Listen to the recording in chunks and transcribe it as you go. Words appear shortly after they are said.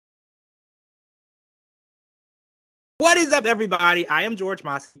What is up, everybody? I am George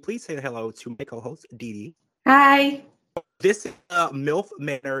Mossey. Please say hello to my co-host, Dee Dee. Hi. This is MILF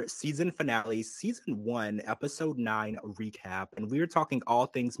Manor season finale, season 1, episode 9 recap. And we are talking all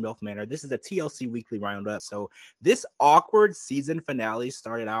things MILF Manor. This is a TLC weekly roundup. So this awkward season finale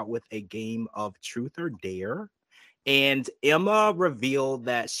started out with a game of truth or dare. And Emma revealed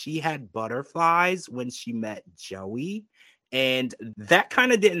that she had butterflies when she met Joey. And that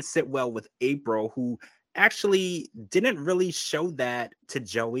kind of didn't sit well with April, who actually didn't really show that to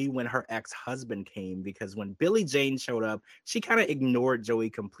Joey when her ex-husband came, because when Billie Jane showed up, she kind of ignored Joey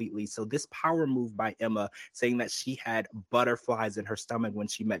completely. So this power move by Emma, saying that she had butterflies in her stomach when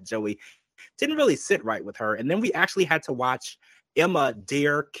she met Joey, didn't really sit right with her. And then we actually had to watch Emma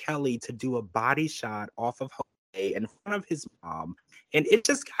dare Kelly to do a body shot off of Jose in front of his mom. And it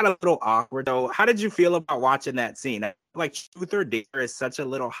just got a little awkward. So how did you feel about watching that scene? Like, truth or dare is such a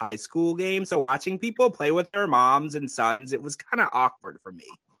little high school game. So watching people play with their moms and sons, it was kind of awkward for me.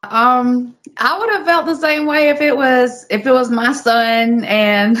 I would have felt the same way if it was my son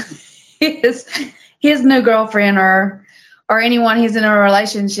and his new girlfriend or anyone he's in a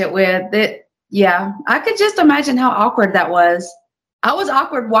relationship with. Yeah, I could just imagine how awkward that was. I was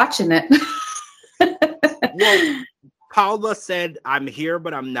awkward watching it. Well, Paula said, "I'm here,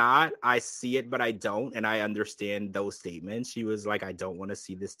 but I'm not. I see it, but I don't." And I understand those statements. She was like, "I don't want to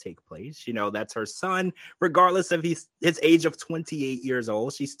see this take place." You know, that's her son. Regardless of his age of 28 years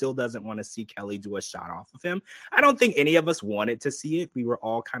old, she still doesn't want to see Kelly do a shot off of him. I don't think any of us wanted to see it. We were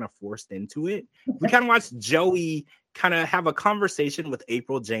all kind of forced into it. We kind of watched Joey kind of have a conversation with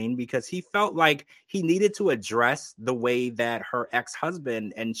April Jane because he felt like he needed to address the way that her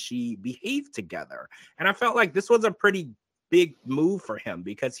ex-husband and she behaved together. And I felt like this was a pretty big move for him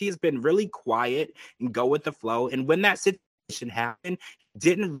because he's been really quiet and go with the flow. And when that situation happened, he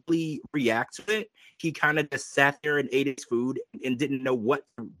didn't really react to it. He kind of just sat there and ate his food and didn't know what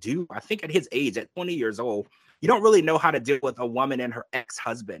to do. I think at his age, at 20 years old, you don't really know how to deal with a woman and her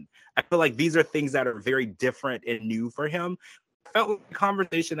ex-husband. I feel like these are things that are very different and new for him. I felt like the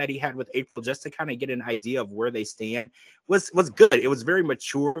conversation that he had with April, just to kind of get an idea of where they stand, was good. It was very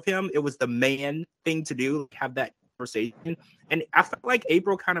mature of him. It was the man thing to do, have that conversation. And I felt like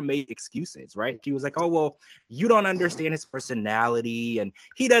April kind of made excuses, right? She was like, "Oh, well, you don't understand his personality and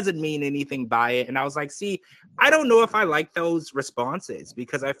he doesn't mean anything by it." And I was like, see, I don't know if I like those responses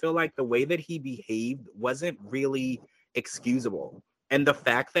because I feel like the way that he behaved wasn't really excusable. And the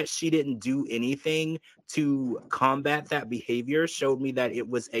fact that she didn't do anything to combat that behavior showed me that it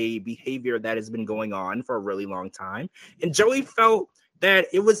was a behavior that has been going on for a really long time. And Joey felt that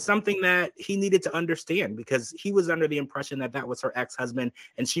it was something that he needed to understand because he was under the impression that that was her ex-husband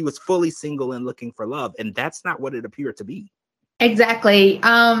and she was fully single and looking for love. And that's not what it appeared to be. Exactly.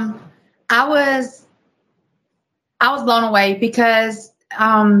 I was blown away because,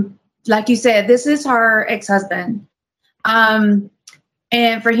 like you said, this is her ex-husband.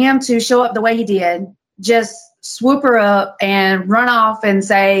 And for him to show up the way he did, just swoop her up and run off and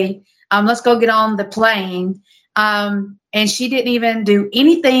say, let's go get on the plane. And she didn't even do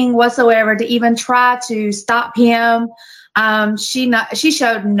anything whatsoever to even try to stop him. She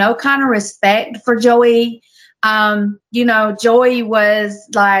showed no kind of respect for Joey. Joey was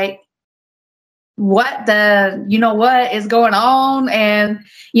like, what is going on? And,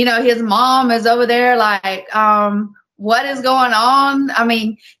 his mom is over there like, what is going on? I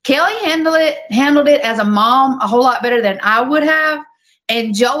mean, Kelly handled it as a mom a whole lot better than I would have.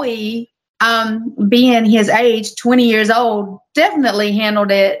 And Joey, being his age, 20 years old, definitely handled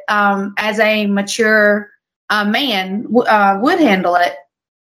it as a mature man would handle it.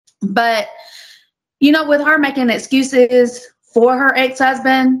 But, with her making excuses for her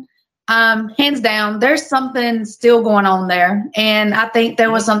ex-husband, hands down, there's something still going on there. And I think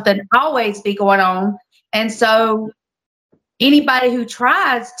there was something always be going on. And so anybody who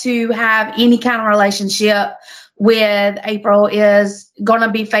tries to have any kind of relationship with April is going to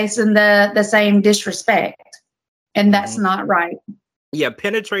be facing the same disrespect. And that's not right. Yeah,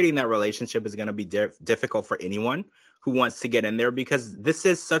 penetrating that relationship is going to be difficult for anyone who wants to get in there because this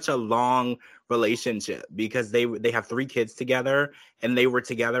is such a long relationship because they have 3 kids together and they were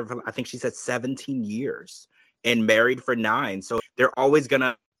together for, I think she said 17 years and married for 9. So they're always going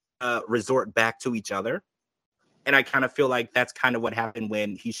to resort back to each other. And I kind of feel like that's kind of what happened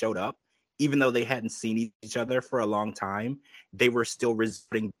when he showed up. Even though they hadn't seen each other for a long time, they were still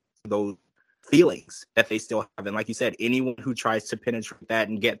resorting to those feelings that they still have. And like you said, anyone who tries to penetrate that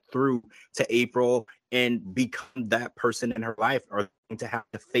and get through to April and become that person in her life are going to have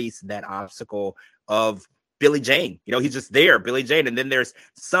to face that obstacle of Billie Jane. You know, he's just there, Billie Jane. And then there's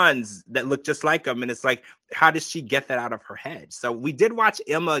sons that look just like him. And it's like, how does she get that out of her head? So we did watch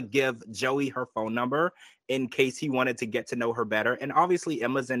Emma give Joey her phone number in case he wanted to get to know her better. And obviously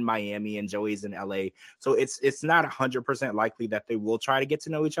Emma's in Miami and Joey's in LA. So it's not 100% likely that they will try to get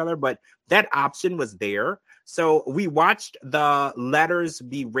to know each other, but that option was there. So we watched the letters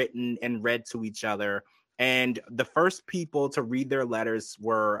be written and read to each other. And the first people to read their letters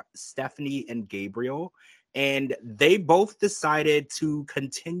were Stephanie and Gabriel. And they both decided to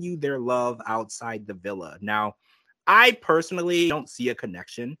continue their love outside the villa. Now, I personally don't see a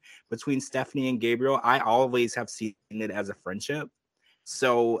connection between Stephanie and Gabriel. I always have seen it as a friendship.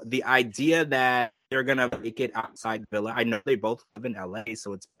 So the idea that they're going to make it outside the villa, I know they both live in LA,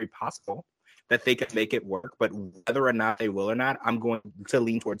 so it's very possible that they can make it work. But whether or not they will or not, I'm going to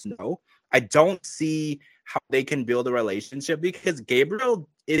lean towards no. I don't see how they can build a relationship because Gabriel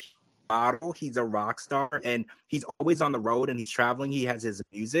is model, he's a rock star, and he's always on the road and he's traveling, he has his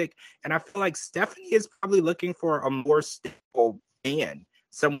music. And I feel like Stephanie is probably looking for a more stable man,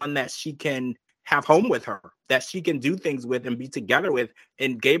 someone that she can have home with her, that she can do things with and be together with.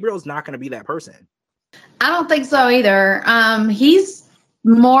 And Gabriel's not going to be that person. I don't think so either. He's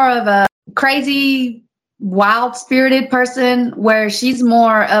more of a crazy, wild spirited person, where she's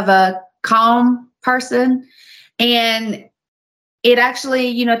more of a calm person. And it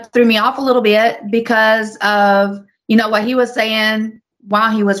actually, threw me off a little bit because of, what he was saying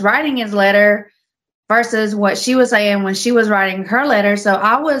while he was writing his letter versus what she was saying when she was writing her letter. So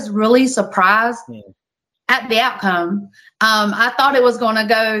I was really surprised at the outcome. I thought it was going to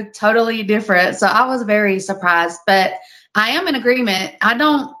go totally different. So I was very surprised, but I am in agreement. I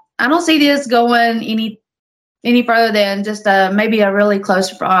don't see this going any further than just maybe a really close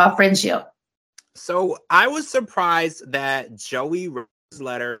friendship. So I was surprised that Joey wrote his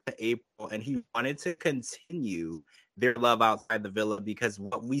letter to April and he wanted to continue their love outside the villa because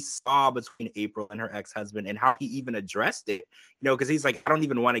what we saw between April and her ex-husband and how he even addressed it, because he's like, I don't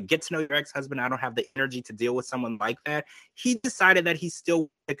even want to get to know your ex-husband. I don't have the energy to deal with someone like that. He decided that he still wanted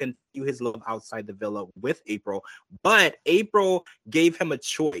to continue his love outside the villa with April, but April gave him a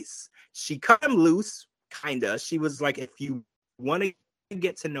choice. She cut him loose, kind of. She was like, if you want to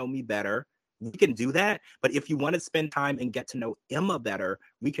get to know me better, we can do that. But if you want to spend time and get to know Emma better,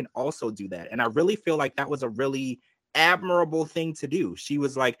 we can also do that. And I really feel like that was a really admirable thing to do. She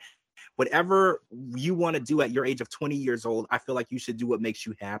was like, whatever you want to do at your age of 20 years old, I feel like you should do what makes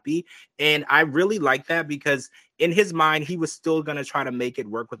you happy. And I really like that because in his mind, he was still going to try to make it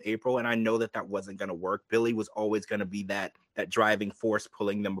work with April. And I know that wasn't going to work. Billy was always going to be that driving force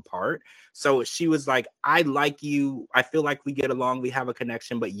pulling them apart. So she was like, I like you. I feel like we get along. We have a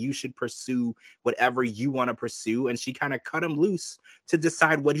connection, but you should pursue whatever you want to pursue. And she kind of cut him loose to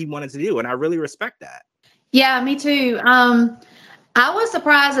decide what he wanted to do. And I really respect that. Yeah, me too. I was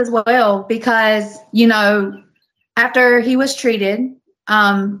surprised as well because, after he was treated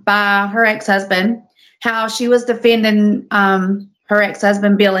by her ex-husband, how she was defending her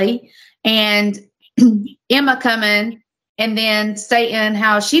ex-husband, Billy, and Emma coming and then stating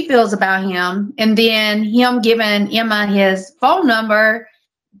how she feels about him, and then him giving Emma his phone number.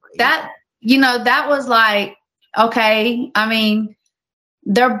 That was like, okay, I mean,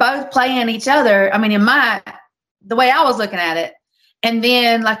 they're both playing each other. I mean, the way I was looking at it. And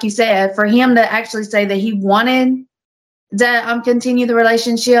then, like you said, for him to actually say that he wanted to continue the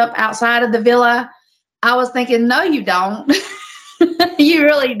relationship outside of the villa, I was thinking, no, you don't. You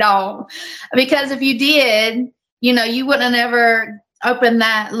really don't. Because if you did, you wouldn't have ever opened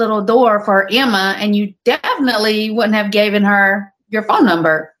that little door for Emma, and you definitely wouldn't have given her your phone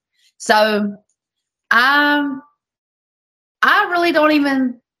number. So I really don't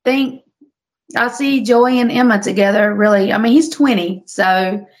even think I see Joey and Emma together, really. I mean, he's 20,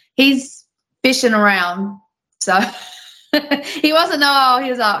 so he's fishing around. So he wants to know all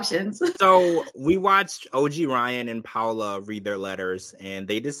his options. So we watched OG Ryan and Paula read their letters, and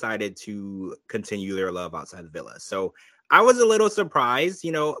they decided to continue their love outside the villa. So I was a little surprised,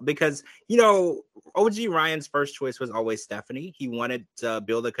 because, OG Ryan's first choice was always Stephanie. He wanted to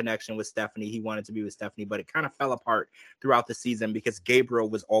build a connection with Stephanie. He wanted to be with Stephanie, but it kind of fell apart throughout the season because Gabriel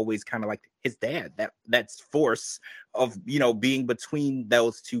was always kind of like his dad, that's force of, being between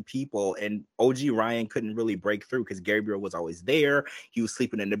those two people. And OG Ryan couldn't really break through because Gabriel was always there. He was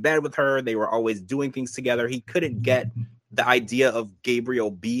sleeping in the bed with her. They were always doing things together. He couldn't get the idea of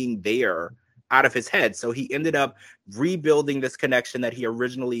Gabriel being there out of his head. So he ended up rebuilding this connection that he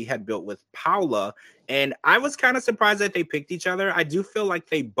originally had built with Paula. And I was kind of surprised that they picked each other. I do feel like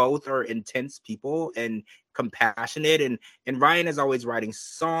they both are intense people, and compassionate, and Ryan is always writing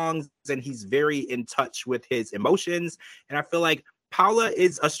songs, and he's very in touch with his emotions. And I feel like Paula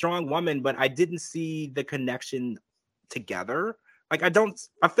is a strong woman, but I didn't see the connection together. Like,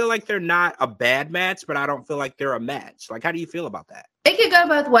 I feel like they're not a bad match, but I don't feel like they're a match. Like, how do you feel about that? It could go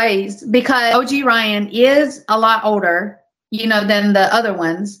both ways because OG Ryan is a lot older, than the other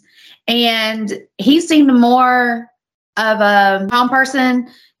ones. And he seemed more of a calm person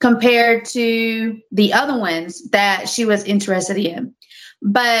compared to the other ones that she was interested in.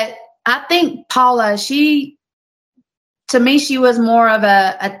 But I think Paula, to me, she was more of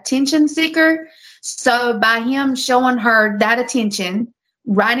a attention seeker. So by him showing her that attention,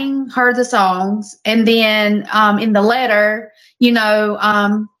 writing her the songs, and then in the letter,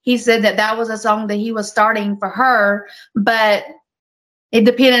 he said that was a song that he was starting for her, but it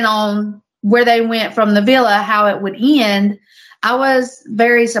depended on where they went from the villa, how it would end. I was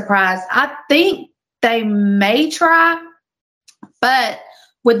very surprised. I think they may try, but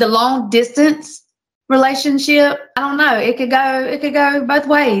with the long distance relationship, I don't know. It could go both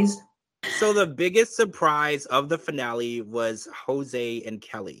ways. So the biggest surprise of the finale was Jose and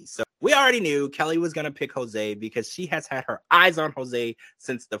Kelly. So we already knew Kelly was going to pick Jose because she has had her eyes on Jose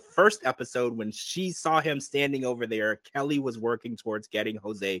since the first episode. When she saw him standing over there, Kelly was working towards getting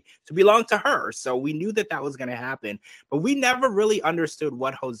Jose to belong to her. So we knew that was going to happen, but we never really understood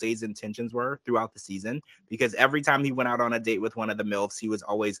what Jose's intentions were throughout the season, because every time he went out on a date with one of the MILFs, he was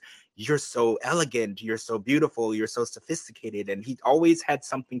always, "You're so elegant, you're so beautiful, you're so sophisticated." And he always had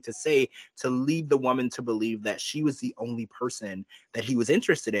something to say to lead the woman to believe that she was the only person that he was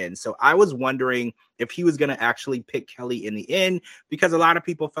interested in. So I was wondering if he was going to actually pick Kelly in the end, because a lot of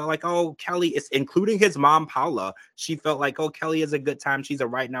people felt like, oh, Kelly is, including his mom, Paula, she felt like, oh, Kelly is a good time. She's a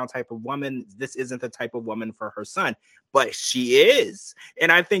right now type of woman. This isn't the type of woman for her son, but she is.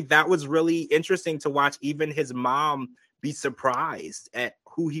 And I think that was really interesting to watch even his mom be surprised at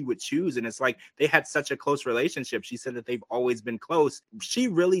who he would choose. And it's like they had such a close relationship. She said that they've always been close. She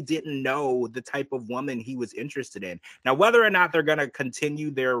really didn't know the type of woman he was interested in. Now, whether or not they're going to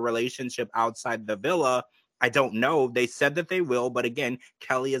continue their relationship outside the villa, I don't know. They said that they will, but again,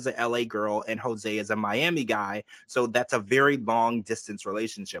 Kelly is a LA girl and Jose is a Miami guy. So that's a very long distance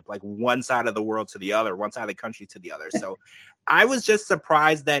relationship, like one side of the world to the other, one side of the country to the other. So I was just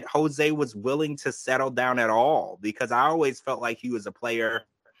surprised that Jose was willing to settle down at all, because I always felt like he was a player.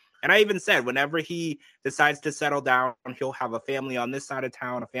 And I even said, whenever he decides to settle down, he'll have a family on this side of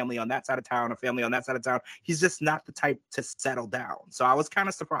town, a family on that side of town, a family on that side of town. He's just not the type to settle down. So I was kind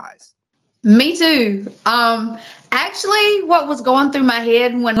of surprised. Me too. Actually, what was going through my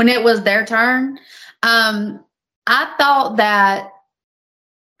head when it was their turn, I thought that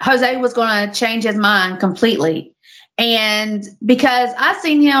Jose was going to change his mind completely. And because I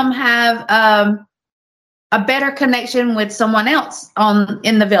seen him have a better connection with someone else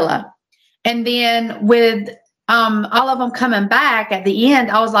in the villa. And then with all of them coming back at the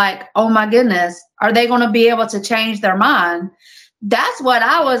end, I was like, oh my goodness, are they going to be able to change their mind? That's what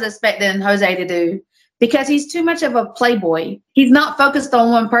I was expecting Jose to do, because he's too much of a playboy. He's not focused on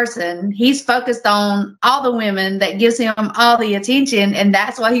one person. He's focused on all the women that gives him all the attention, and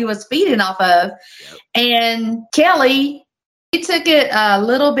that's what he was feeding off of. Yep. And Kelly, he took it a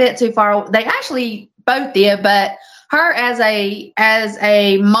little bit too far. They actually both did, but her as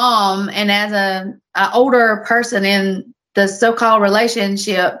a mom and as an older person in the so-called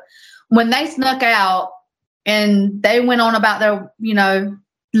relationship, when they snuck out and they went on about their,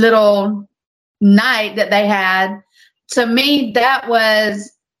 little night that they had, to me, that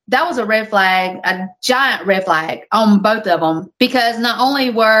was a red flag, a giant red flag on both of them, because not only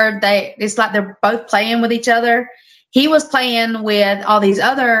it's like they're both playing with each other. He was playing with all these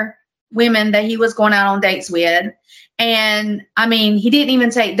other women that he was going out on dates with. And I mean, he didn't even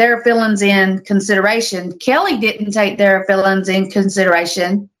take their feelings in consideration. Kelly didn't take their feelings in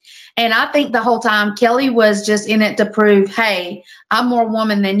consideration. And I think the whole time Kelly was just in it to prove, hey, I'm more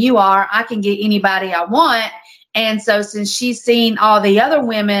woman than you are. I can get anybody I want. And so since she's seen all the other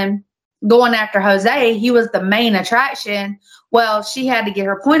women going after Jose, he was the main attraction. Well, she had to get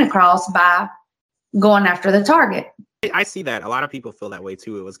her point across by going after the target. I see that. A lot of people feel that way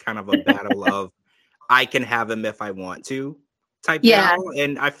too. It was kind of a battle of, I can have him if I want to type battle.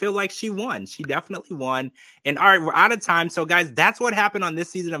 And I feel like she won. She definitely won. And all right, we're out of time. So guys, that's what happened on this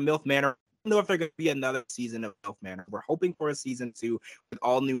season of MILF Manor. I don't know if there's going to be another season of MILF Manor. We're hoping for a season 2 with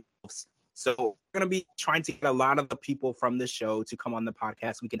all new MILFs. So we're going to be trying to get a lot of the people from the show to come on the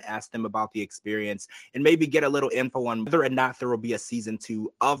podcast. We can ask them about the experience and maybe get a little info on whether or not there will be a season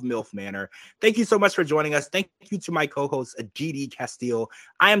 2 of MILF Manor. Thank you so much for joining us. Thank you to my co-host, GD Castile.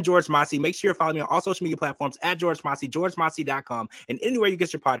 I am George Mossey. Make sure you're following me on all social media platforms at George Mossey, georgemossey.com, and anywhere you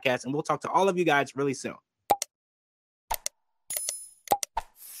get your podcast. And we'll talk to all of you guys really soon.